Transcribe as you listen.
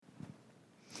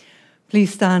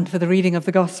Please stand for the reading of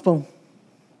the Gospel.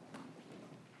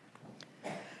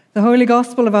 The Holy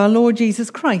Gospel of our Lord Jesus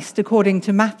Christ according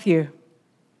to Matthew.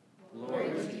 Glory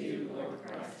to you, Lord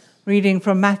Christ. Reading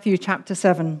from Matthew chapter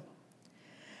 7.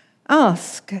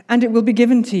 Ask, and it will be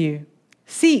given to you.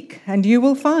 Seek, and you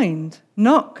will find.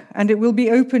 Knock, and it will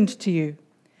be opened to you.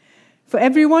 For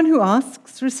everyone who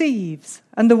asks receives,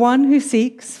 and the one who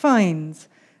seeks finds,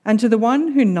 and to the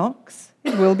one who knocks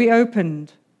it will be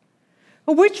opened.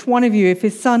 Or which one of you, if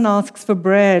his son asks for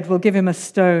bread, will give him a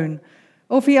stone?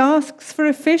 Or if he asks for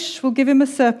a fish, will give him a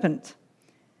serpent?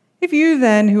 If you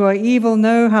then, who are evil,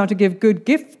 know how to give good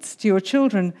gifts to your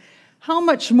children, how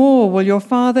much more will your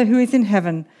Father who is in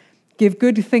heaven give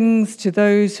good things to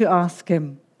those who ask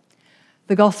him?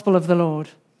 The Gospel of the Lord.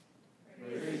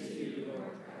 Praise to you,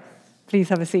 Lord Christ. Please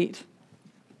have a seat.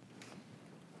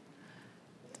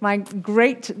 It's my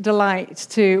great delight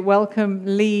to welcome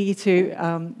Lee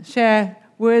to share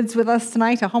words with us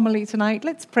tonight, a homily tonight.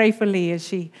 Let's pray for Lee as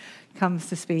she comes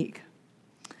to speak.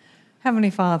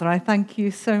 Heavenly Father, I thank you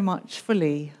so much for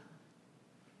Lee.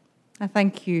 I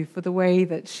thank you for the way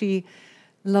that she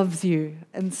loves you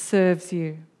and serves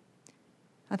you.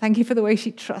 I thank you for the way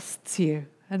she trusts you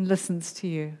and listens to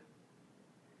you.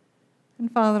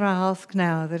 And Father, I ask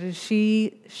now that as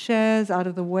she shares out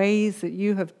of the ways that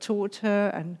you have taught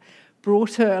her and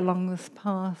brought her along this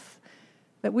path,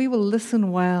 that we will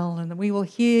listen well and that we will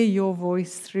hear your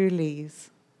voice through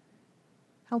Lee's.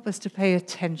 Help us to pay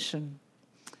attention.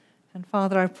 And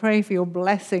Father, I pray for your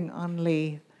blessing on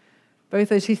Lee,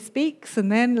 both as she speaks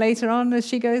and then later on as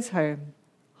she goes home.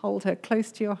 Hold her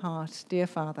close to your heart, dear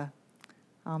Father.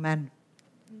 Amen.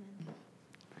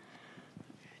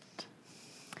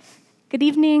 Good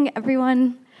evening,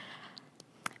 everyone.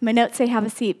 My notes say have a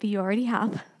seat, but you already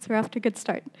have, so we're off to a good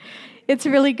start. It's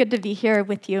really good to be here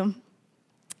with you.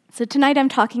 So tonight I'm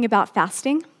talking about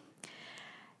fasting.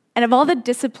 And of all the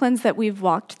disciplines that we've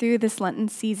walked through this Lenten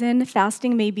season,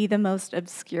 fasting may be the most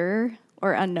obscure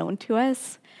or unknown to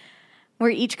us.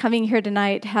 We're each coming here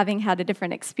tonight having had a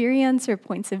different experience or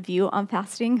points of view on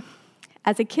fasting.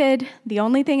 As a kid, the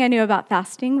only thing I knew about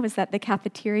fasting was that the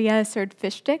cafeteria served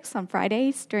fish sticks on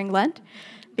Fridays during Lent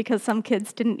because some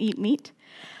kids didn't eat meat.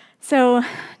 So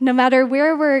no matter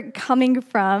where we're coming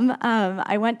from,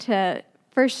 I want to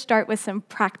first start with some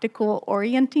practical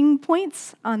orienting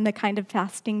points on the kind of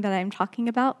fasting that I'm talking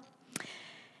about.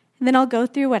 And then I'll go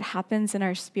through what happens in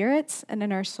our spirits and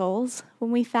in our souls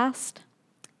when we fast.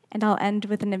 And I'll end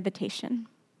with an invitation.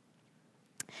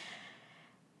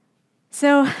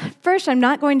 So first, I'm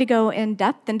not going to go in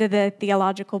depth into the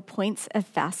theological points of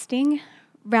fasting.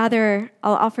 Rather,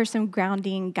 I'll offer some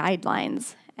grounding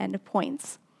guidelines and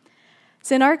points.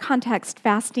 So in our context,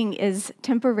 fasting is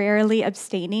temporarily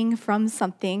abstaining from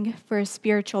something for a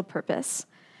spiritual purpose.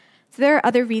 So there are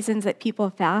other reasons that people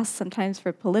fast, sometimes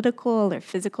for political or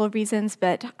physical reasons,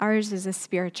 but ours is a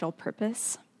spiritual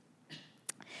purpose.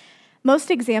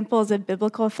 Most examples of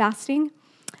biblical fasting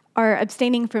are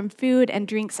abstaining from food and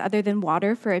drinks other than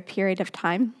water for a period of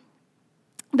time.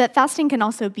 But fasting can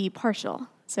also be partial,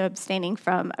 so abstaining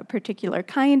from a particular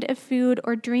kind of food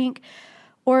or drink,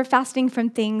 or fasting from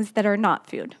things that are not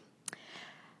food.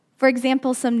 For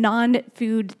example, some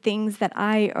non-food things that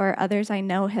I or others I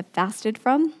know have fasted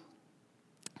from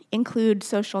include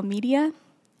social media,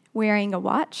 wearing a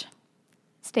watch,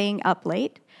 staying up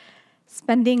late,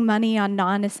 spending money on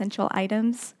non-essential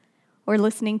items, or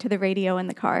listening to the radio in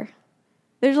the car.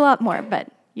 There's a lot more, but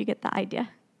you get the idea.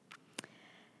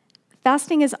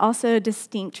 Fasting is also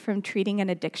distinct from treating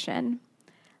an addiction.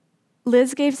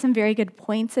 Liz gave some very good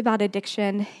points about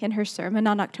addiction in her sermon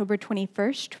on October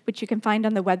 21st, which you can find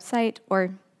on the website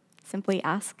or simply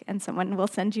ask and someone will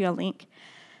send you a link.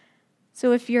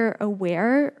 So if you're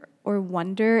aware or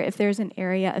wonder if there's an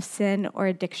area of sin or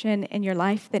addiction in your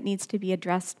life that needs to be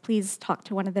addressed, please talk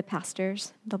to one of the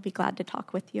pastors. They'll be glad to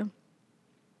talk with you.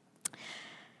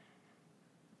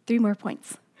 3 more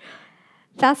points.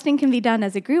 Fasting can be done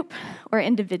as a group or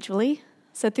individually.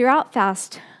 So throughout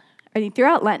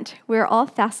Lent, we're all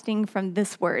fasting from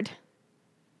this word.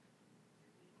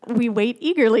 We wait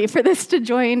eagerly for this to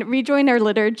rejoin our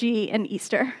liturgy in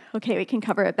Easter. Okay, we can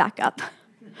cover it back up.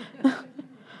 All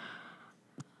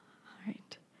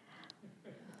right.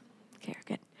 Okay,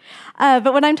 we're good.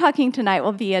 But what I'm talking tonight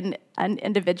will be an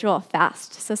individual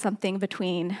fast, so something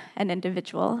between an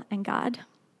individual and God.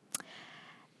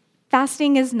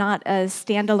 Fasting is not a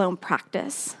standalone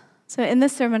practice. So in the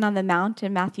Sermon on the Mount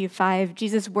in Matthew 5,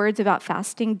 Jesus' words about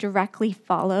fasting directly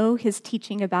follow his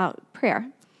teaching about prayer.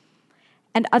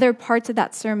 And other parts of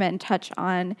that sermon touch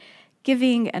on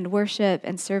giving and worship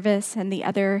and service and the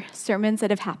other sermons that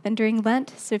have happened during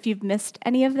Lent. So if you've missed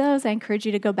any of those, I encourage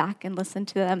you to go back and listen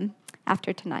to them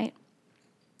after tonight.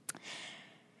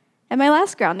 And my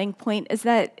last grounding point is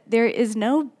that there is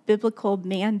no biblical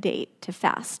mandate to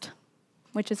fast,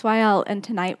 which is why I'll end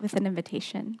tonight with an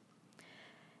invitation.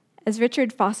 As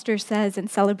Richard Foster says in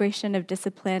Celebration of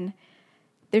Discipline,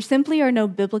 there simply are no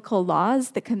biblical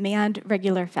laws that command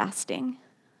regular fasting.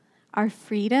 Our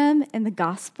freedom in the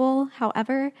gospel,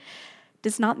 however,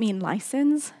 does not mean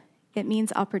license, it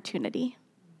means opportunity.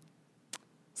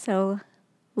 So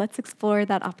let's explore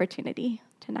that opportunity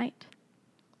tonight.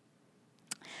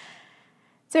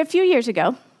 So a few years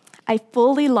ago, I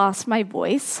fully lost my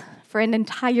voice for an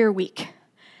entire week.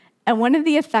 And one of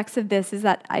the effects of this is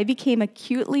that I became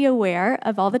acutely aware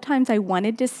of all the times I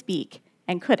wanted to speak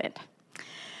and couldn't.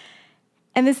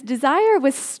 And this desire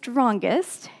was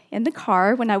strongest in the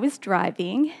car when I was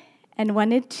driving and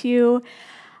wanted to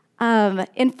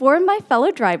inform my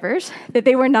fellow drivers that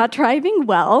they were not driving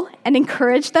well and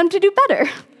encourage them to do better.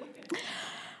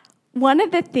 One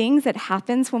of the things that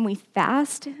happens when we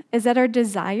fast is that our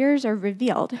desires are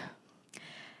revealed.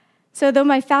 So though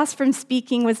my fast from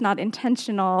speaking was not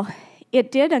intentional,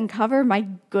 it did uncover my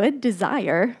good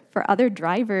desire for other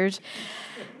drivers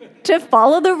to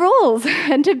follow the rules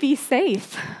and to be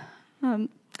safe.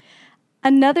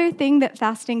 Another thing that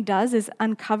fasting does is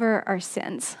uncover our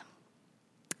sins.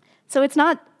 So it's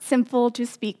not sinful to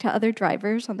speak to other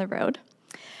drivers on the road,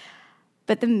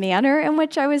 but the manner in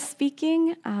which I was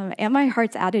speaking and my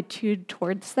heart's attitude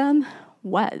towards them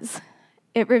was.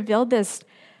 It revealed this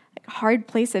hard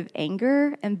place of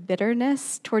anger and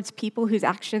bitterness towards people whose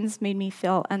actions made me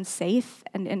feel unsafe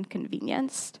and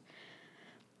inconvenienced.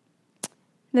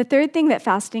 The third thing that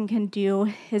fasting can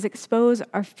do is expose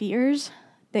our fears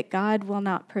that God will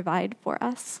not provide for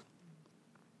us.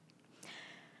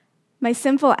 My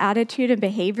sinful attitude and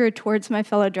behavior towards my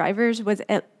fellow drivers was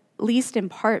at least in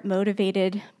part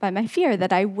motivated by my fear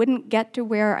that I wouldn't get to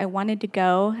where I wanted to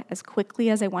go as quickly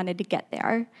as I wanted to get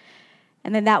there.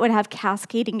 And then that would have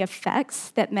cascading effects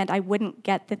that meant I wouldn't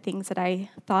get the things that I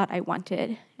thought I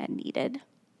wanted and needed.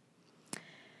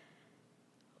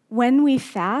 When we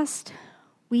fast,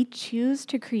 we choose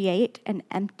to create an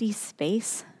empty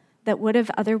space that would have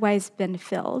otherwise been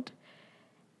filled.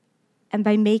 And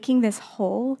by making this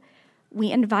whole,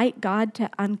 we invite God to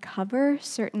uncover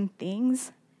certain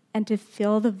things and to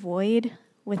fill the void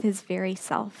with his very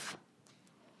self.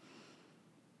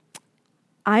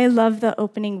 I love the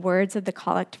opening words of the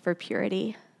Collect for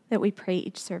Purity that we pray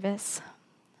each service.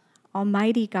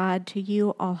 Almighty God, to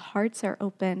you all hearts are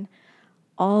open,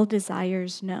 all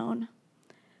desires known.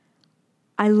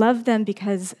 I love them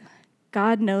because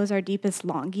God knows our deepest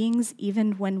longings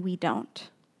even when we don't.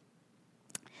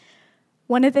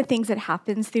 One of the things that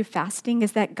happens through fasting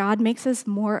is that God makes us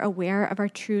more aware of our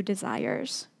true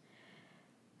desires,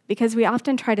 because we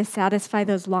often try to satisfy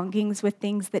those longings with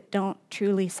things that don't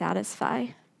truly satisfy.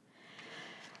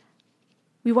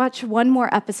 We watch one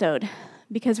more episode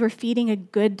because we're feeding a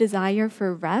good desire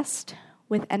for rest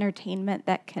with entertainment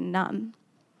that can numb.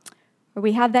 Or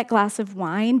we have that glass of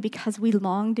wine because we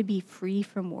long to be free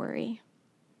from worry.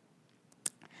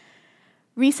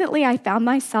 Recently, I found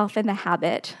myself in the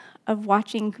habit of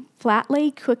watching flat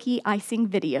lay cookie icing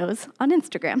videos on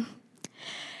Instagram.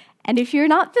 And if you're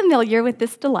not familiar with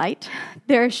this delight,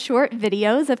 there are short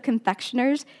videos of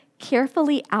confectioners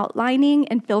carefully outlining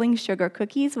and filling sugar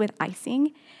cookies with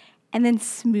icing and then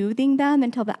smoothing them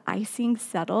until the icing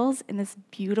settles in this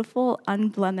beautiful,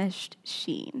 unblemished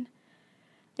sheen.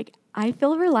 I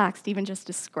feel relaxed even just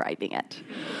describing it.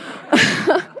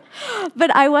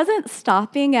 But I wasn't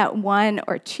stopping at 1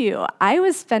 or 2. I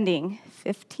was spending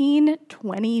 15,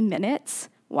 20 minutes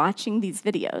watching these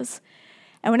videos.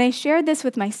 And when I shared this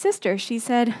with my sister, she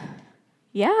said,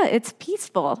 yeah, it's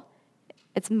peaceful.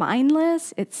 It's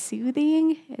mindless, it's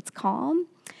soothing, it's calm.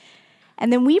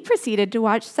 And then we proceeded to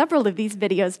watch several of these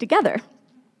videos together.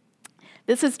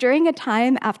 This was during a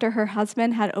time after her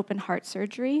husband had open heart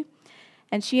surgery.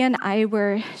 And she and I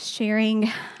were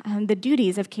sharing the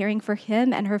duties of caring for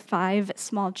him and her 5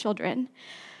 small children.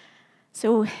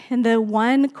 So in the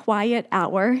one quiet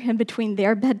hour in between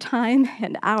their bedtime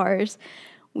and ours,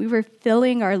 we were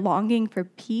filling our longing for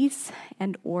peace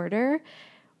and order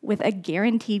with a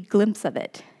guaranteed glimpse of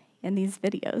it in these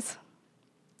videos.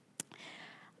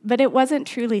 But it wasn't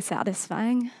truly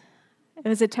satisfying. It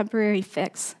was a temporary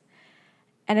fix.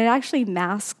 And it actually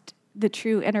masked the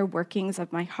true inner workings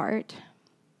of my heart.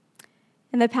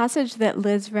 In the passage that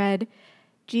Liz read,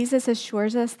 Jesus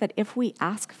assures us that if we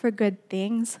ask for good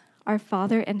things, our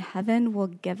Father in heaven will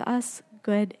give us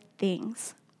good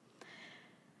things.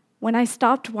 When I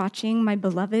stopped watching my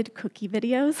beloved cookie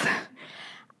videos,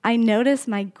 I noticed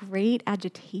my great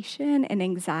agitation and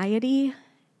anxiety,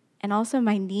 and also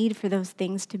my need for those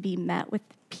things to be met with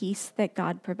the peace that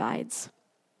God provides.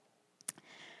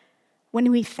 When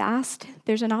we fast,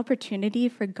 there's an opportunity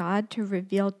for God to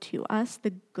reveal to us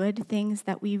the good things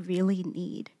that we really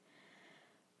need.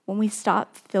 When we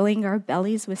stop filling our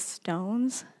bellies with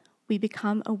stones, we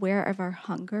become aware of our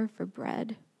hunger for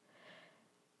bread.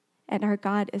 And our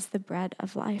God is the bread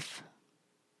of life.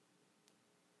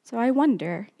 So I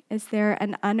wonder, is there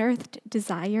an unearthed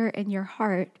desire in your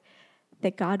heart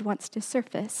that God wants to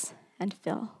surface and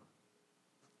fill?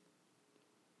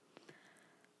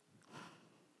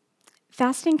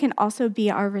 Fasting can also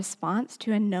be our response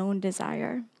to a known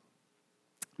desire.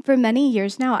 For many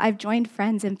years now, I've joined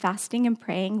friends in fasting and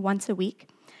praying once a week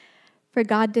for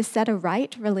God to set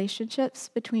aright relationships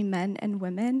between men and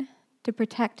women, to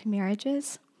protect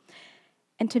marriages,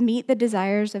 and to meet the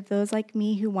desires of those like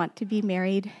me who want to be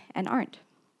married and aren't.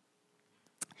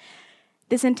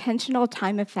 This intentional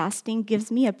time of fasting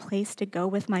gives me a place to go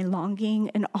with my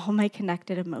longing and all my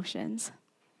connected emotions.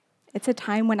 It's a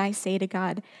time when I say to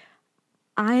God,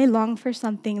 I long for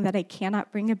something that I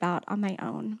cannot bring about on my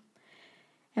own.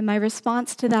 And my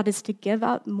response to that is to give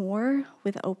up more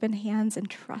with open hands and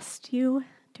trust you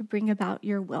to bring about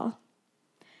your will.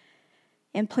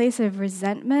 In place of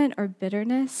resentment or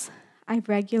bitterness, I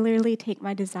regularly take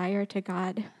my desire to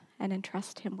God and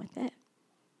entrust him with it.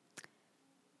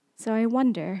 So I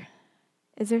wonder,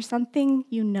 is there something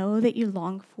you know that you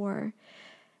long for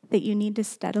that you need to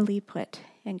steadily put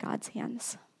in God's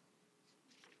hands?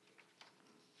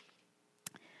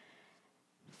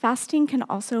 Fasting can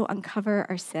also uncover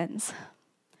our sins.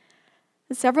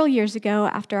 Several years ago,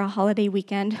 after a holiday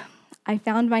weekend, I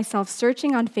found myself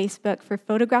searching on Facebook for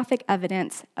photographic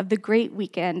evidence of the great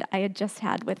weekend I had just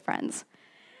had with friends.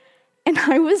 And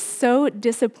I was so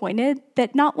disappointed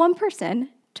that not one person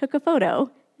took a photo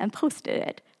and posted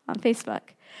it on Facebook.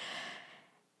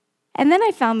 And then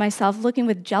I found myself looking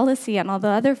with jealousy on all the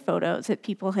other photos that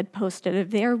people had posted of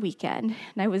their weekend.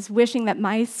 And I was wishing that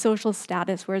my social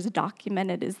status were as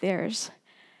documented as theirs.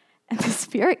 And the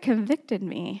Spirit convicted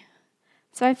me.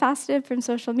 So I fasted from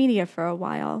social media for a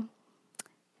while.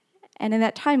 And in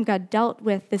that time, God dealt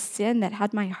with the sin that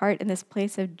had my heart in this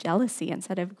place of jealousy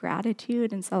instead of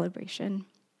gratitude and celebration.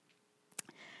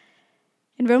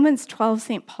 In Romans 12,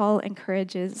 St. Paul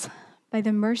encourages, by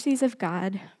the mercies of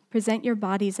God, present your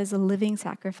bodies as a living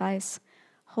sacrifice,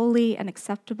 holy and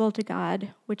acceptable to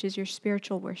God, which is your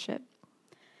spiritual worship.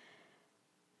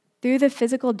 Through the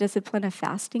physical discipline of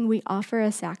fasting, we offer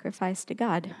a sacrifice to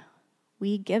God.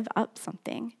 We give up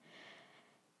something.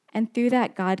 And through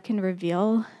that, God can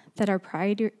reveal that our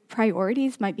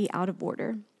priorities might be out of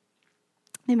order.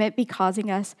 They might be causing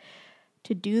us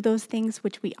to do those things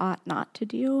which we ought not to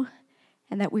do,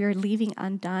 and that we are leaving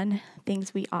undone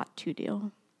things we ought to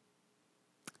do.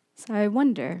 So I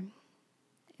wonder,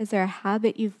 is there a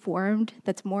habit you've formed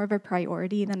that's more of a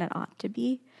priority than it ought to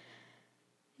be?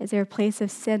 Is there a place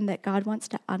of sin that God wants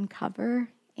to uncover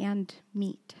and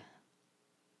meet?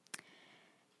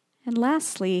 And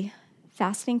lastly,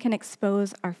 fasting can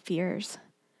expose our fears.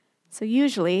 So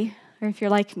usually, or if you're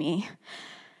like me,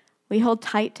 we hold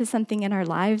tight to something in our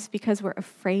lives because we're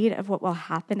afraid of what will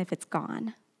happen if it's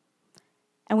gone.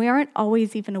 And we aren't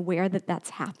always even aware that that's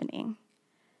happening.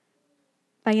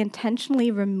 By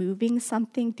intentionally removing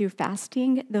something through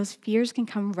fasting, those fears can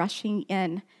come rushing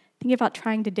in. Think about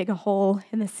trying to dig a hole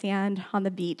in the sand on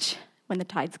the beach when the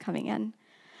tide's coming in.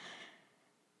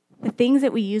 The things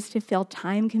that we use to fill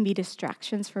time can be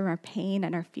distractions from our pain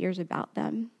and our fears about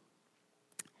them.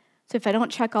 So if I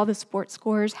don't check all the sports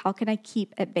scores, how can I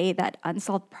keep at bay that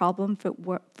unsolved problem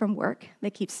from work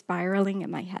that keeps spiraling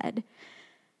in my head?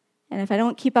 And if I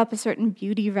don't keep up a certain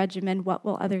beauty regimen, what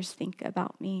will others think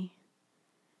about me?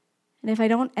 And if I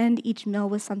don't end each meal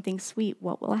with something sweet,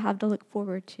 what will I have to look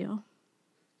forward to?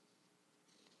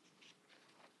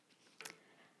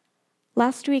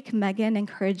 Last week, Megan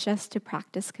encouraged us to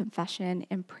practice confession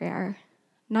in prayer,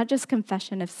 not just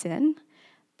confession of sin,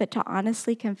 but to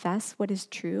honestly confess what is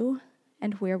true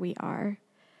and where we are.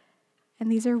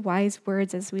 And these are wise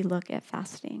words as we look at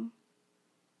fasting.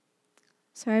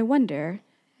 So I wonder,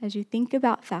 as you think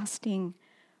about fasting,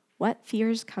 what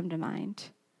fears come to mind?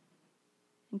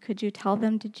 And could you tell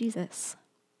them to Jesus?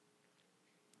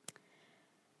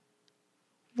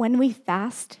 When we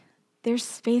fast, there's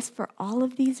space for all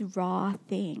of these raw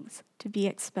things to be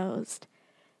exposed.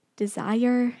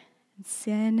 Desire, and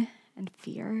sin, and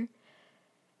fear.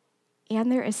 And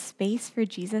there is space for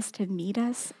Jesus to meet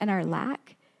us in our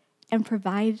lack and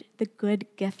provide the good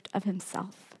gift of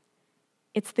himself.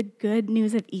 It's the good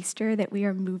news of Easter that we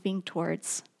are moving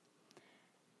towards.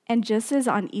 And just as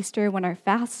on Easter, when our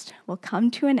fast will come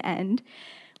to an end,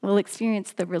 we'll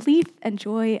experience the relief and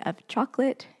joy of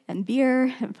chocolate and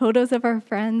beer and photos of our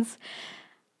friends,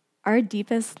 our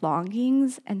deepest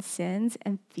longings and sins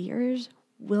and fears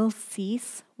will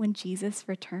cease when Jesus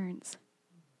returns.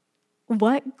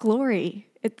 What glory!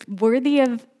 It's worthy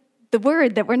of the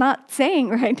word that we're not saying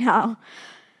right now.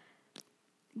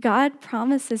 God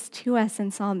promises to us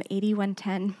in Psalm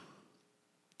 81:10,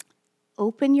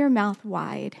 "Open your mouth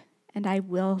wide, and I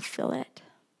will fill it."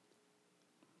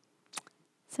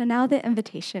 So now the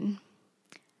invitation.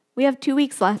 We have 2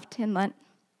 weeks left in Lent.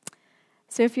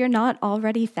 So if you're not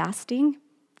already fasting,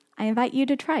 I invite you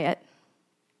to try it.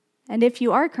 And if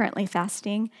you are currently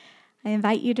fasting, I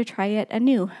invite you to try it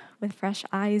anew with fresh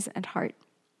eyes and heart.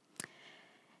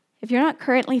 If you're not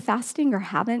currently fasting or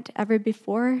haven't ever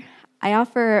before, I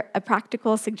offer a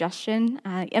practical suggestion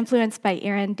influenced by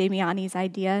Aaron Damiani's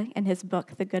idea in his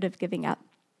book, The Good of Giving Up.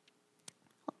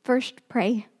 First,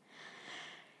 pray.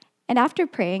 And after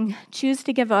praying, choose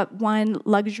to give up one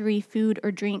luxury food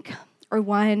or drink or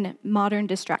one modern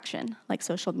distraction like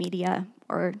social media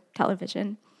or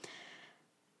television.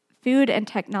 Food and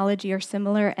technology are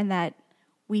similar in that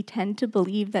we tend to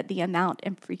believe that the amount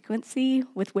and frequency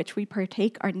with which we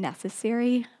partake are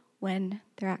necessary when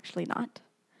they're actually not.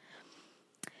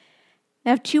 I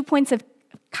have 2 points of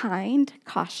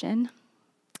caution.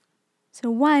 So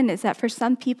one is that for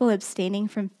some people, abstaining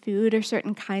from food or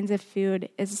certain kinds of food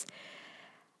is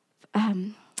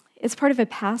part of a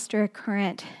past or a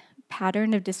current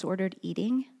pattern of disordered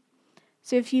eating.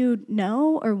 So if you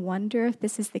know or wonder if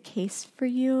this is the case for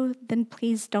you, then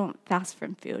please don't fast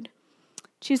from food.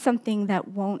 Choose something that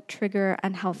won't trigger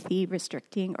unhealthy,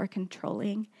 restricting, or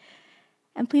controlling.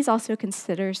 And please also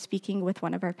consider speaking with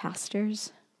one of our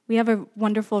pastors. We have a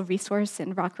wonderful resource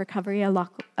in Rock Recovery, a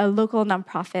local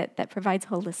nonprofit that provides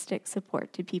holistic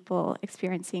support to people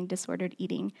experiencing disordered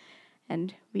eating.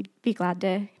 And we'd be glad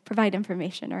to provide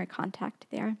information or a contact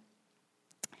there.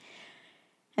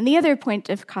 And the other point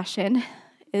of caution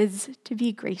is to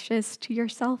be gracious to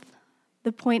yourself.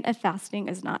 The point of fasting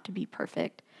is not to be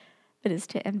perfect, but is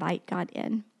to invite God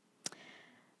in.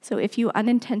 So if you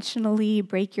unintentionally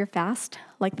break your fast,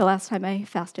 like the last time I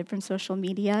fasted from social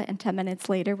media and 10 minutes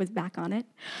later was back on it,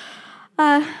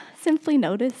 simply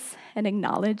notice and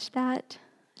acknowledge that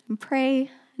and pray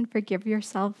and forgive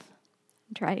yourself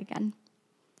and try again.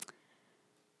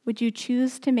 Would you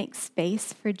choose to make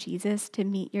space for Jesus to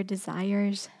meet your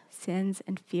desires, sins,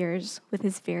 and fears with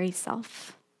his very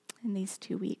self in these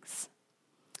 2 weeks?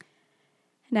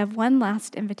 And I have one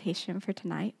last invitation for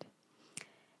tonight.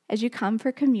 As you come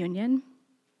for communion,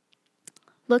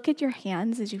 look at your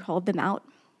hands as you hold them out,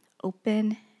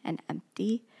 open and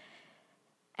empty,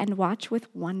 and watch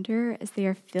with wonder as they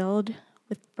are filled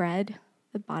with bread,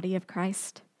 the body of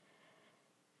Christ.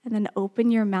 And then open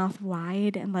your mouth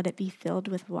wide and let it be filled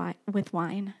with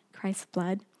wine, Christ's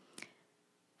blood,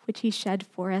 which he shed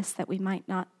for us that we might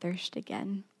not thirst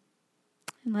again.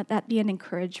 And let that be an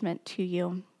encouragement to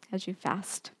you as you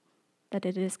fast, that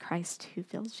it is Christ who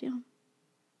fills you.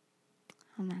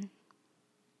 Amen.